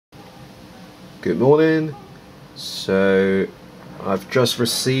Good morning. So I've just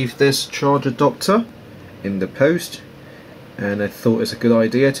received this charge adapter in the post, and I thought it's a good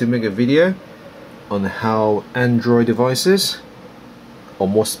idea to make a video on how Android devices, or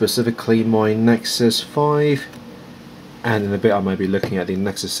more specifically my Nexus 5, and in a bit I might be looking at the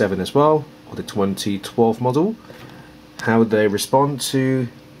Nexus 7 as well, or the 2012 model, how they respond to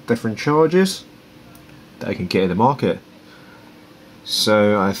different chargers that I can get in the market.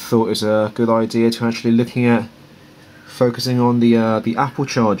 So I thought it was a good idea to actually looking at focusing on the Apple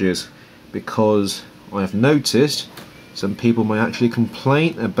chargers, because I have noticed some people might actually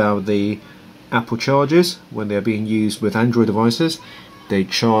complain about the Apple chargers when they're being used with Android devices. They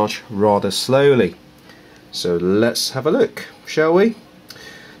charge rather slowly. So let's have a look, shall we?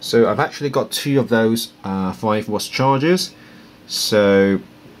 So I've actually got two of those 5-watt chargers. So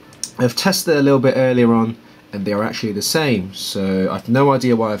I've tested a little bit earlier on, and they are actually the same. So I've no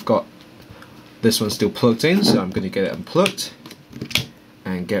idea why I've got this one still plugged in, so I'm going to get it unplugged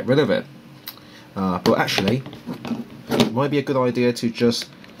and get rid of it. But actually, it might be a good idea to just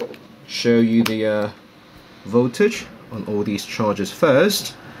show you the voltage on all these chargers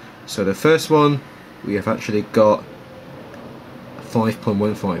first. So the first one, we have actually got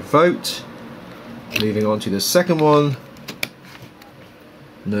 5.15 volt. Moving on to the second one,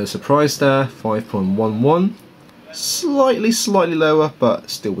 no surprise there, 5.11, slightly lower, but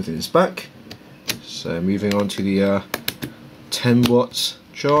still within spec. So moving on to the 10 watts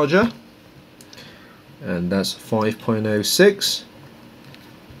charger, and that's 5.06.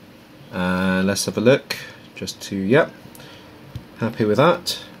 And let's have a look, just to, yep, happy with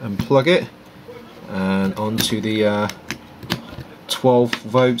that. Unplug it, and onto the 12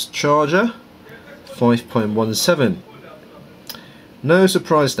 volts charger, 5.17. No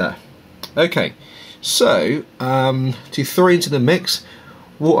surprise there. Okay, so to throw into the mix,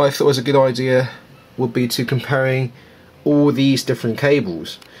 what I thought was a good idea would be to comparing all these different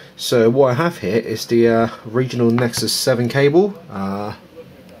cables. So what I have here is the original Nexus 7 cable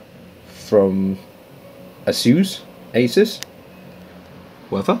from ASUS,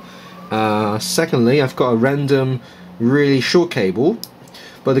 whatever. Secondly, I've got a random really short cable,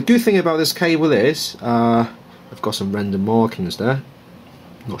 but the good thing about this cable is I've got some random markings there.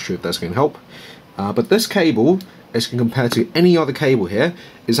 Not sure if that's going to help, but this cable, as compared to any other cable here,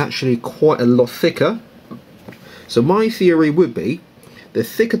 is actually quite a lot thicker. So my theory would be, the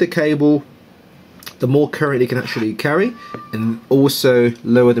thicker the cable, the more current it can actually carry, and also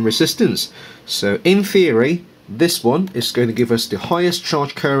lower the resistance. So in theory, this one is going to give us the highest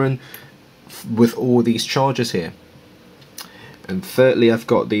charge current with all these chargers here. And thirdly, I've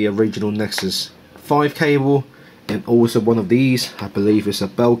got the original Nexus 5 cable, and also one of these, I believe it's a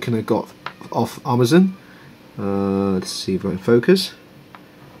Belkin I got off Amazon. Let's see if I can focus.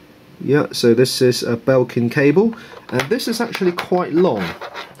 Yeah, so this is a Belkin cable, and this is actually quite long.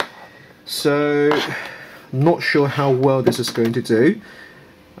 So not sure how well this is going to do,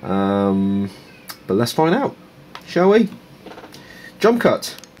 but let's find out, shall we? Jump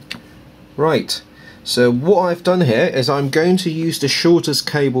cut. Right, so what I've done here is I'm going to use the shortest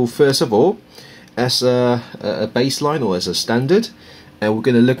cable first of all as a baseline, or as a standard, and we're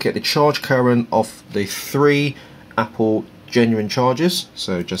going to look at the charge current of the 3 Apple genuine chargers.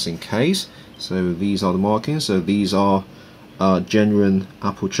 So just in case, so these are the markings, so these are genuine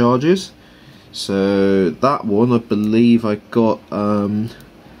Apple chargers. So that one I believe I got in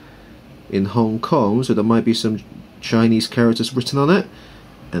Hong Kong, so there might be some Chinese characters written on it,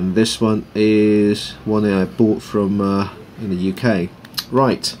 and this one is one that I bought from in the UK.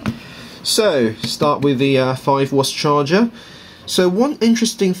 Right, so start with the 5-watt charger. So one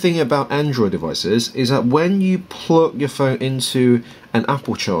interesting thing about Android devices is that when you plug your phone into an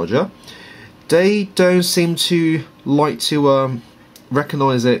Apple charger, they don't seem to like to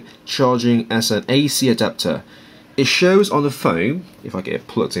recognize it charging as an AC adapter. It shows on the phone, if I get it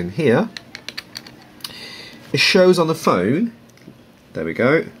plugged in here, it shows on the phone, there we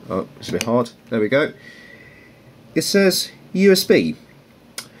go, oh it's a bit hard, there we go, it says USB.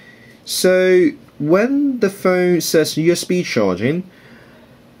 So when the phone says USB charging,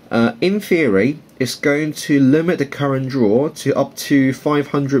 in theory it's going to limit the current draw to up to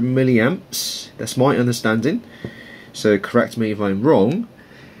 500 milliamps. That's my understanding, so correct me if I'm wrong.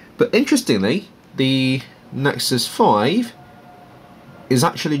 But interestingly, the Nexus 5 is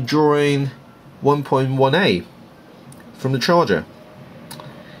actually drawing 1.1A from the charger.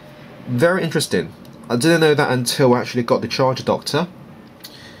 Very interesting. I didn't know that until I actually got the charge adapter.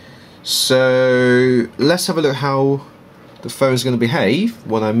 So let's have a look how the phone is going to behave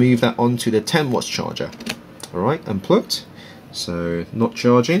when I move that onto the 10 watts charger. Alright, unplugged, so not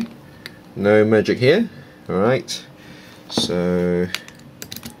charging. No magic here. Alright, so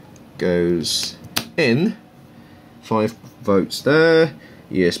goes in, 5 volts there,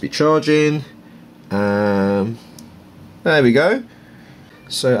 USB charging, there we go.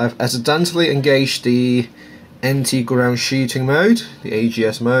 So I've accidentally engaged the anti-ground shooting mode, the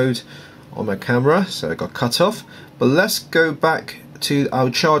AGS mode, on my camera, so it got cut off. But let's go back to our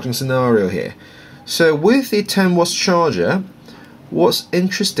charging scenario here. So with the 10 watts charger, what's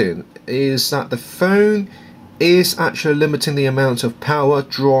interesting is that the phone is actually limiting the amount of power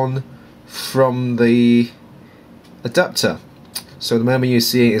drawn from the adapter. So the memory you're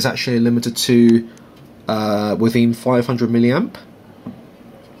seeing is actually limited to within 500 milliamp,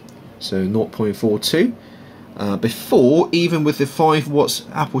 so 0.42. Before, even with the 5 watts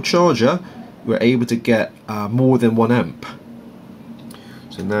Apple charger, we're able to get more than 1 amp.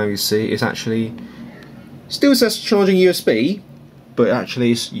 So now you see it's actually still says charging USB, but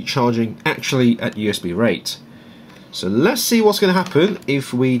actually it's charging at USB rate. So let's see what's going to happen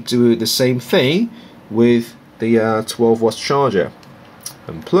if we do the same thing with the 12 watts charger.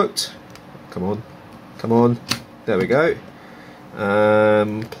 Unplugged. Come on, come on. There we go.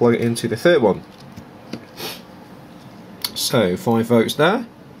 Plug it into the third one. So 5 volts there,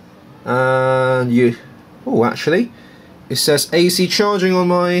 and actually it says AC charging on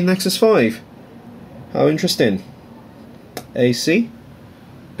my Nexus 5. How interesting. AC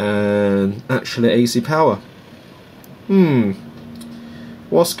and actually AC power.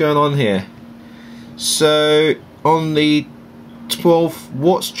 What's going on here? So on the 12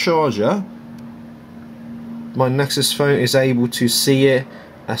 watts charger, my Nexus phone is able to see it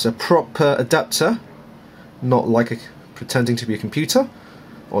as a proper adapter, not like pretending to be a computer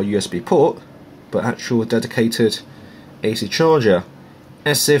or USB port, but actual dedicated AC charger,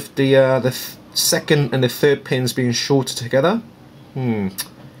 as if the second and the third pins being shorted together.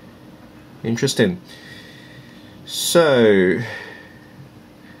 Interesting. So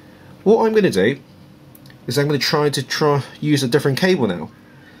what I'm going to do is I'm going to try use a different cable now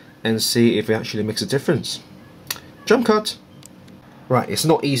and see if it actually makes a difference. Jump cut. Right, it's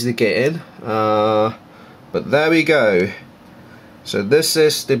not easy to get in, but there we go. So this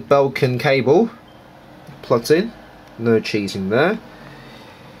is the Belkin cable plugged in, no cheating there.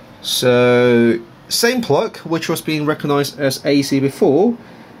 So same plug, which was being recognized as AC before,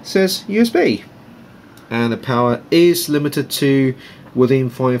 says USB, and the power is limited to within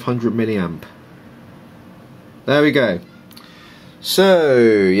 500 milliamp. There we go. So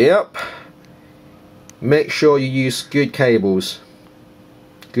yep, make sure you use good cables.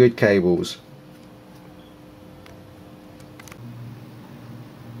 Good cables.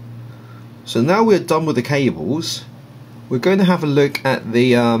 So now we're done with the cables, we're going to have a look at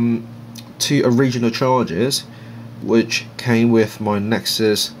the 2 original chargers which came with my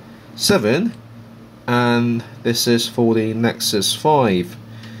Nexus 7, and this is for the Nexus 5.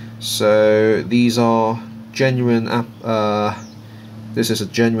 So these are genuine, this is a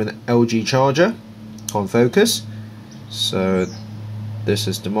genuine LG charger on focus. So this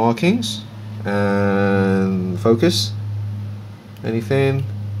is the markings and focus. Anything?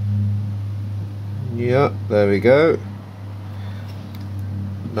 Yeah, there we go.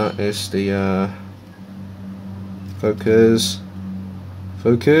 That is the focus.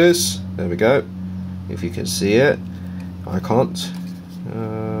 There we go. If you can see it, I can't.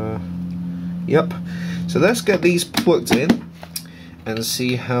 Yep. So let's get these plugged in and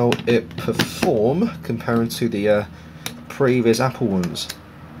see how it perform comparing to the previous Apple ones.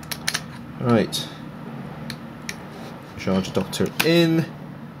 Right. Charge adapter in.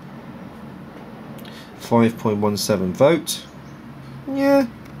 5.17 volt. Yeah,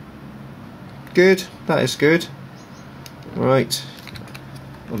 good. That is good. Right,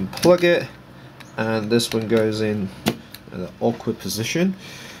 unplug it, and this one goes in an awkward position.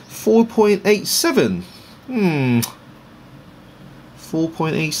 4.87.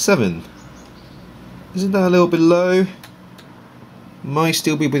 4.87. Isn't that a little bit low? Might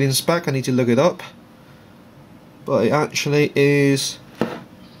still be within spec. I need to look it up. But it actually is.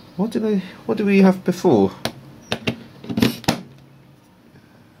 What did we have before?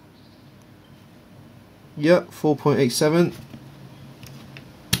 Yeah, 4.87.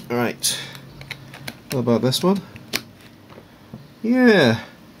 Alright. What about this one? Yeah.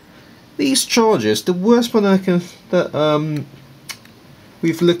 These chargers, the worst one that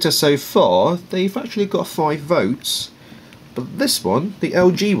we've looked at so far, they've actually got 5 volts. But this one, the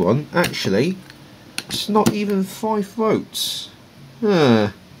LG one, actually, it's not even 5 volts.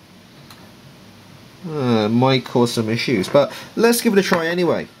 Might cause some issues, but let's give it a try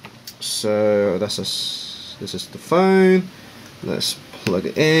anyway. So this is the phone. Let's plug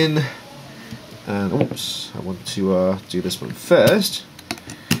it in. And oops, I want to do this one first.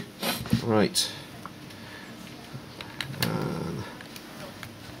 Right. And,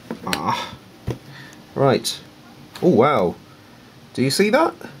 right. Oh wow. Do you see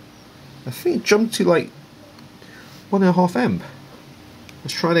that? I think it jumped to like 1.5 amp.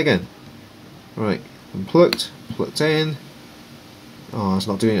 Let's try it again. Right. Unplugged. Plugged in. Oh, it's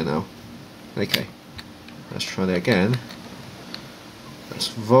not doing it now. Okay. Let's try that again. Let's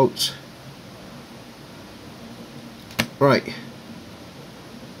volt. Right.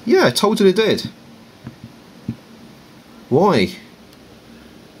 Yeah, it totally did. Why?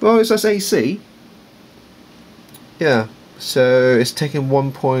 Well, it says AC. Yeah, so it's taking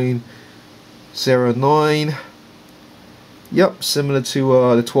 1.09. Yep, similar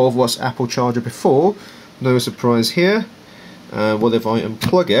to the 12 watts Apple charger before. No surprise here. What if I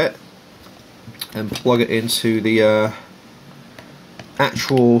unplug it and plug it into the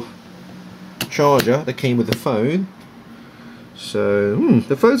actual charger that came with the phone? So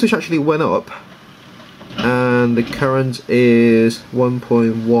the voltage actually went up, and the current is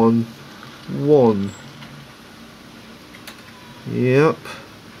 1.11. Yep.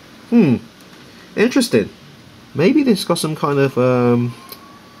 Interesting. Maybe this got some kind of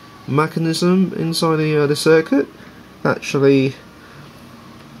mechanism inside the circuit that actually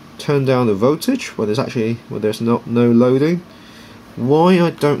turn down the voltage when there's no loading. Why,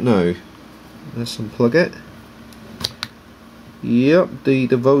 I don't know. Let's unplug it. Yep, the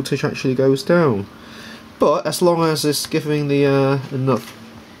voltage actually goes down, but as long as it's giving the enough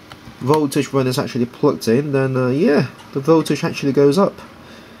voltage when it's actually plugged in, then yeah, the voltage actually goes up.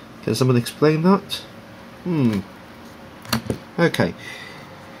 Can someone explain that? Okay.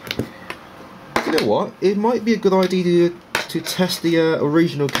 You know what? It might be a good idea to test the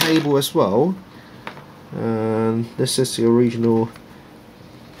original cable as well. And this is the original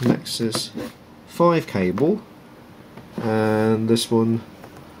Nexus 5 cable. And this one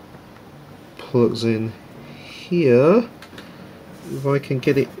plugs in here. If I can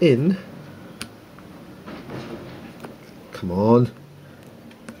get it in. Come on.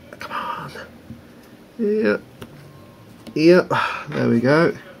 Come on. Yeah. Yeah. There we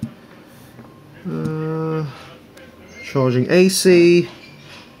go. Charging AC.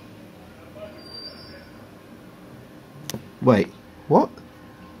 Wait. What?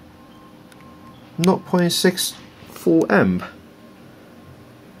 0.64 amp.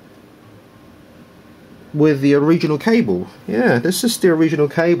 With the original cable. Yeah, this is the original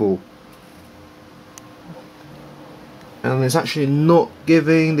cable. And it's actually not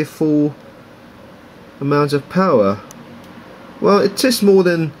giving the full amount of power. Well, it is more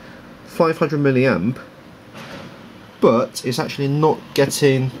than 500 milliamp, but it's actually not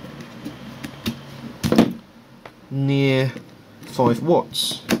getting near 5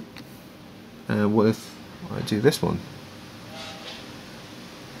 watts. And what if I do this one?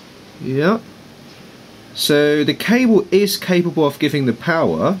 Yeah. So the cable is capable of giving the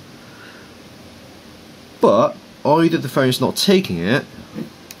power, but either the phone's not taking it,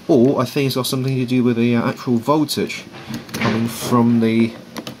 or I think it's got something to do with the actual voltage coming from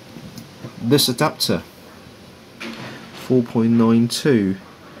this adapter. 4.92.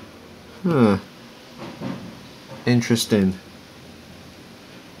 Huh. Interesting.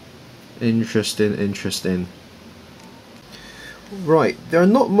 Interesting. Right, there are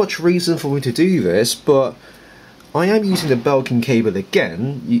not much reason for me to do this, but I am using the Belkin cable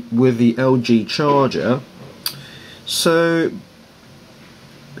again with the LG charger. So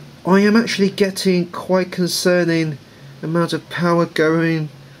I am actually getting quite concerning amount of power going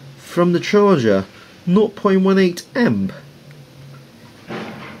from the charger. 0.18 amp.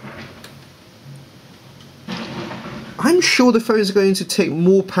 I'm sure the phone is going to take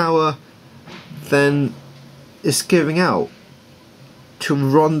more power than it's giving out to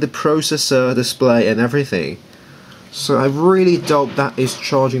run the processor, display and everything. So I really doubt that is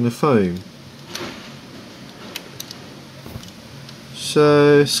charging the phone.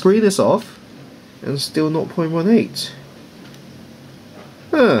 So screen is off and still 0.18.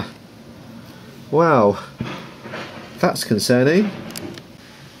 Huh. Wow. That's concerning.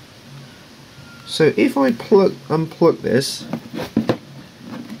 So if I unplug this,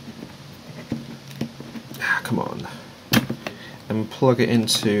 come on, and plug it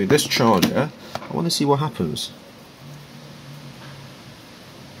into this charger, I want to see what happens.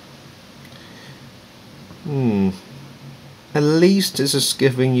 At least this is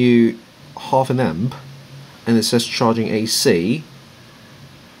giving you half an amp, and it says charging AC.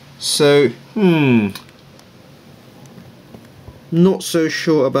 So, not so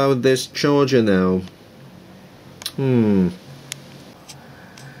sure about this charger now.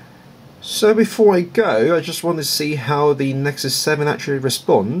 So before I go, I just want to see how the Nexus 7 actually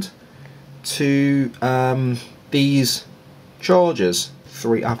respond to these chargers.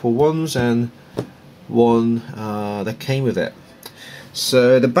 3 Apple ones and one that came with it.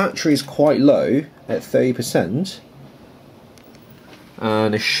 So the battery is quite low at 30%,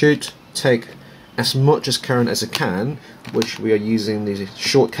 and it should take as much as current as it can, which we are using the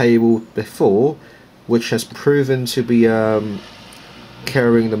short cable before, which has proven to be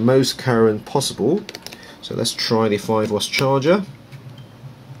carrying the most current possible. So let's try the 5 watts charger,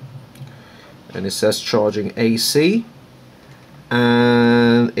 and it says charging AC,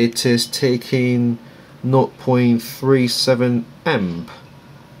 and it is taking 0.37 amp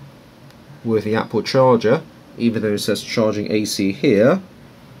with the Apple charger, even though it says charging AC here.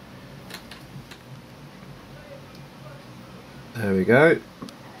 There we go.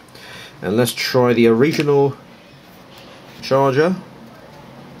 And let's try the original charger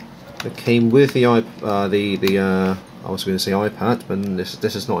that came with the I was going to say iPad, but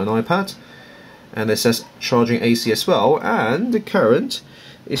this is not an iPad. And it says charging AC as well, and the current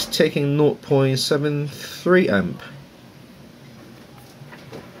is taking 0.73 amp.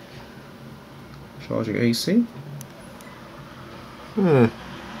 Charging AC.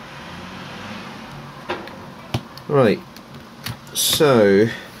 Right. So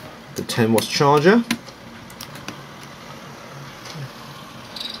the 10 watts charger.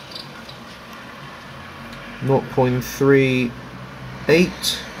 .38,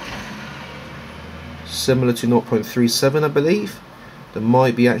 similar to 0.37, I believe. There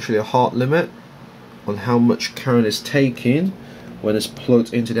might be actually a hard limit on how much current is taken when it's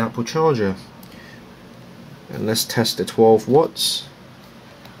plugged into the Apple charger. And let's test the 12 watts.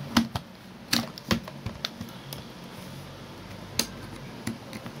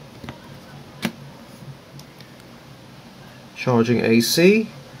 Charging AC,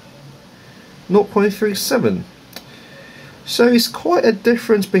 0.37. So it's quite a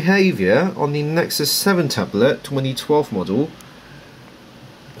different behavior on the Nexus 7 tablet 2012 model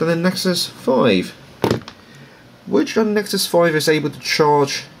than the Nexus 5, which on Nexus 5 is able to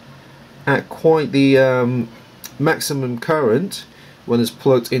charge at quite the maximum current when it's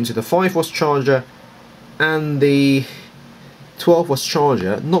plugged into the 5 watts charger and the 12 watts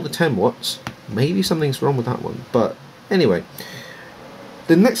charger, not the 10 watts. Maybe something's wrong with that one, but anyway,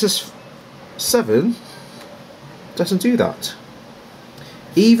 the Nexus 7 doesn't do that.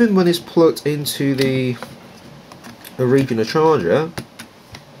 Even when it's plugged into the original charger,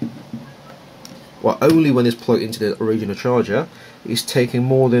 well, only when it's plugged into the original charger, it's taking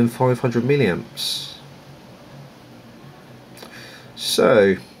more than 500 milliamps.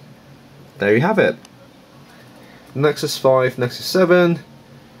 So there you have it. Nexus 5, Nexus 7,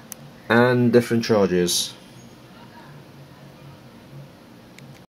 and different chargers.